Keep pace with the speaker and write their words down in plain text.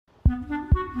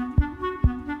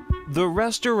The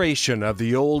restoration of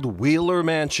the old Wheeler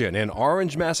Mansion in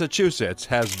Orange, Massachusetts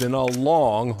has been a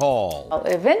long haul. I'll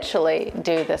eventually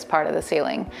do this part of the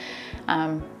ceiling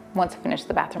once I finish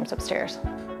the bathrooms upstairs.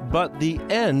 But the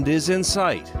end is in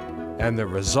sight, and the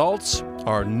results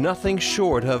are nothing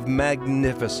short of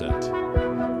magnificent.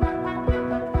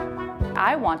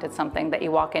 I wanted something that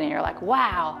you walk in and you're like,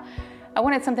 wow. I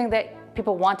wanted something that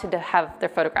people wanted to have their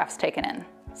photographs taken in.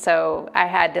 So I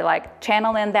had to like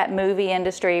channel in that movie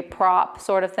industry prop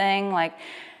sort of thing, like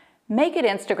make it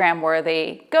Instagram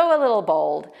worthy, go a little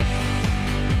bold.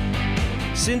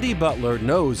 Cindy Butler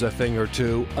knows a thing or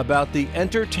two about the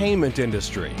entertainment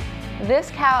industry.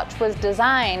 This couch was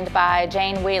designed by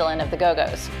Jane Whelan of the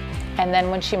Go-Go's. And then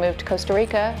when she moved to Costa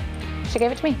Rica, she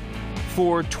gave it to me.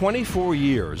 For 24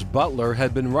 years, Butler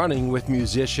had been running with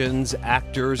musicians,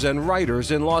 actors, and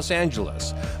writers in Los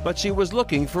Angeles, but she was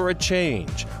looking for a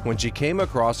change when she came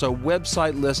across a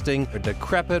website listing a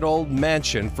decrepit old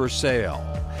mansion for sale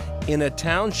in a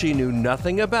town she knew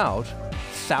nothing about,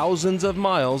 thousands of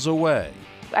miles away.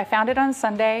 I found it on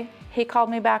Sunday. He called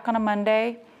me back on a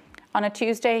Monday. On a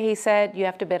Tuesday, he said, you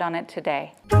have to bid on it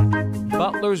today.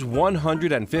 Butler's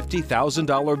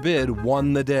 $150,000 bid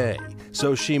won the day,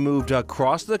 so she moved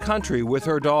across the country with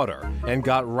her daughter and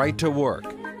got right to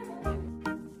work.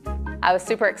 I was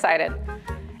super excited.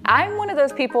 I'm one of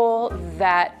those people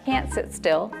that can't sit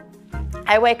still.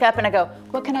 I wake up and I go,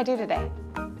 what can I do today?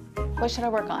 What should I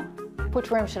work on?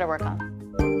 Which room should I work on?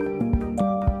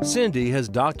 Cindy has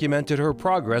documented her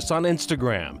progress on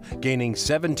Instagram, gaining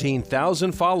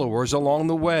 17,000 followers along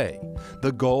the way.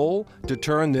 The goal? To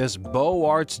turn this Beaux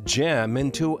Arts gem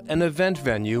into an event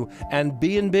venue and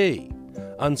B&B.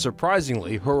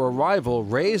 Unsurprisingly, her arrival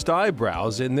raised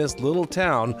eyebrows in this little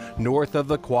town north of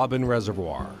the Quabbin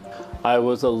Reservoir. I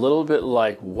was a little bit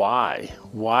like, why?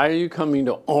 Why are you coming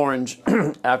to Orange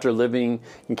after living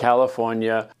in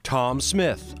California? Tom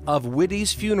Smith of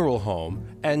Whitty's Funeral Home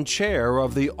and chair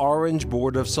of the Orange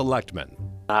Board of Selectmen.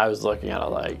 I was looking at it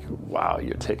like, wow,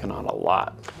 you're taking on a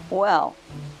lot. Well,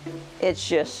 it's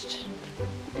just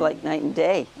like night and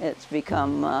day. It's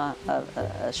become a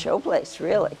showplace,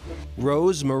 really.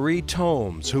 Rose Marie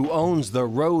Tomes, who owns the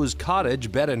Rose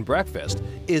Cottage Bed and Breakfast,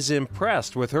 is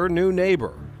impressed with her new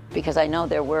neighbor. Because I know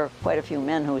there were quite a few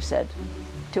men who said,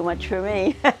 too much for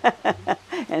me.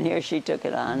 And here she took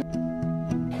it on.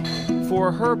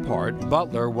 For her part,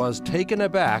 Butler was taken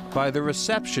aback by the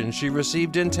reception she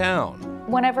received in town.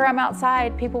 Whenever I'm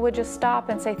outside, people would just stop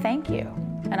and say thank you.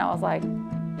 And I was like,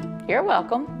 you're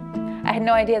welcome. I had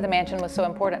no idea the mansion was so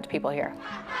important to people here.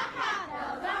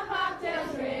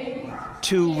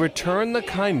 To return the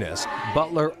kindness,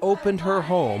 Butler opened her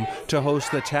home to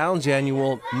host the town's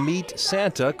annual Meet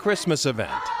Santa Christmas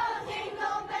event.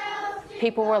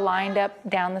 People were lined up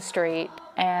down the street,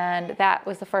 and that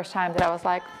was the first time that I was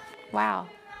like, wow,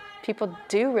 people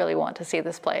do really want to see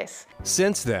this place.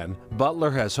 Since then,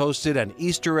 Butler has hosted an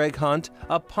Easter egg hunt,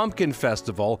 a pumpkin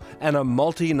festival, and a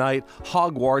multi-night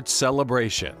Hogwarts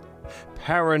celebration.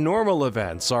 Paranormal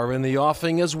events are in the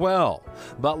offing as well.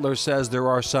 Butler says there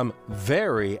are some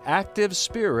very active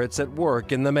spirits at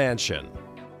work in the mansion.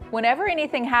 Whenever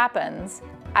anything happens,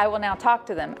 I will now talk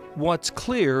to them. What's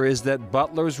clear is that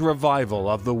Butler's revival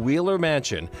of the Wheeler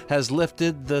Mansion has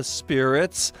lifted the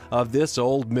spirits of this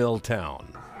old mill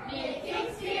town.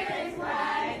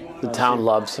 The town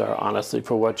loves her, honestly,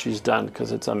 for what she's done,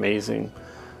 because it's amazing.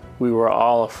 We were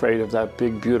all afraid of that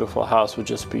big, beautiful house would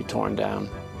just be torn down.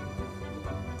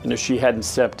 And if she hadn't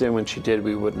stepped in when she did,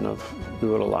 we would have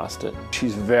lost it.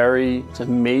 She's an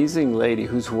amazing lady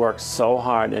who's worked so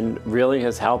hard and really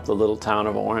has helped the little town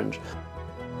of Orange.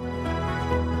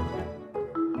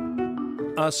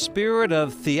 A spirit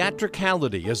of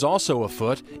theatricality is also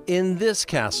afoot in this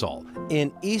castle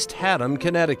in East Haddam,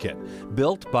 Connecticut,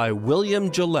 built by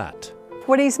William Gillette.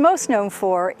 What he's most known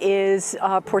for is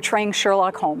portraying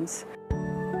Sherlock Holmes.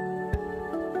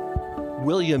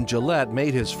 William Gillette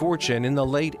made his fortune in the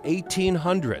late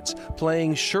 1800s,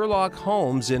 playing Sherlock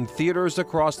Holmes in theaters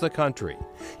across the country.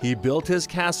 He built his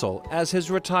castle as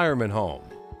his retirement home.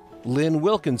 Lynn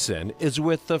Wilkinson is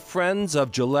with the Friends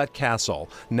of Gillette Castle,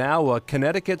 now a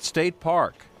Connecticut state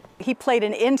park. He played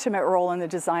an intimate role in the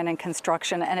design and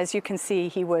construction, and as you can see,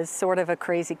 he was sort of a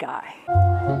crazy guy.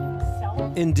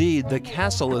 Indeed, the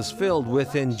castle is filled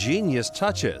with ingenious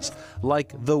touches,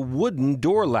 like the wooden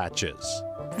door latches.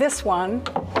 This one,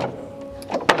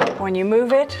 when you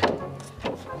move it,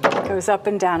 it goes up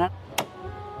and down.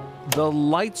 The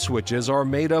light switches are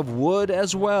made of wood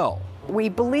as well. We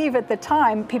believe at the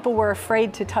time people were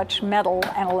afraid to touch metal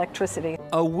and electricity.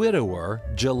 A widower,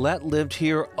 Gillette lived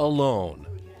here alone.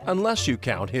 unless you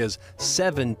count his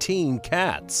 17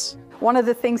 cats. One of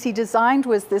the things he designed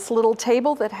was this little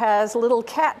table that has little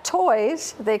cat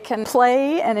toys. They can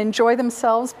play and enjoy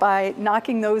themselves by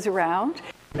knocking those around.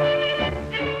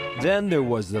 Then there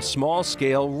was the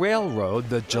small-scale railroad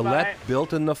that Gillette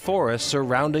built in the forest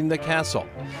surrounding the castle.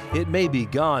 It may be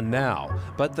gone now,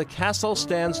 but the castle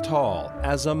stands tall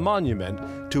as a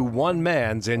monument to one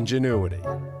man's ingenuity.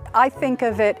 I think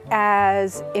of it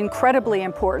as incredibly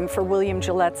important for William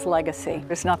Gillette's legacy.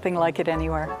 There's nothing like it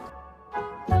anywhere.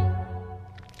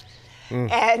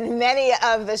 And many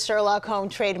of the Sherlock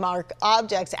Holmes trademark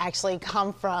objects actually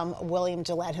come from William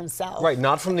Gillette himself. Right,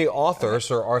 not from the author,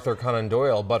 Sir Arthur Conan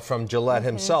Doyle, but from Gillette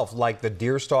himself, like the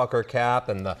deerstalker cap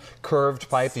and the curved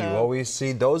pipe that you always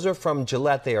see. Those are from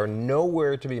Gillette. They are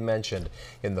nowhere to be mentioned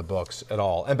in the books at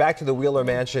all. And back to the Wheeler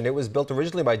Mansion. It was built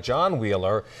originally by John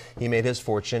Wheeler. He made his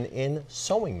fortune in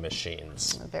sewing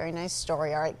machines. A very nice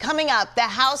story. All right, coming up, the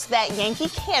house that Yankee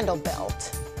Candle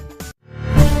built.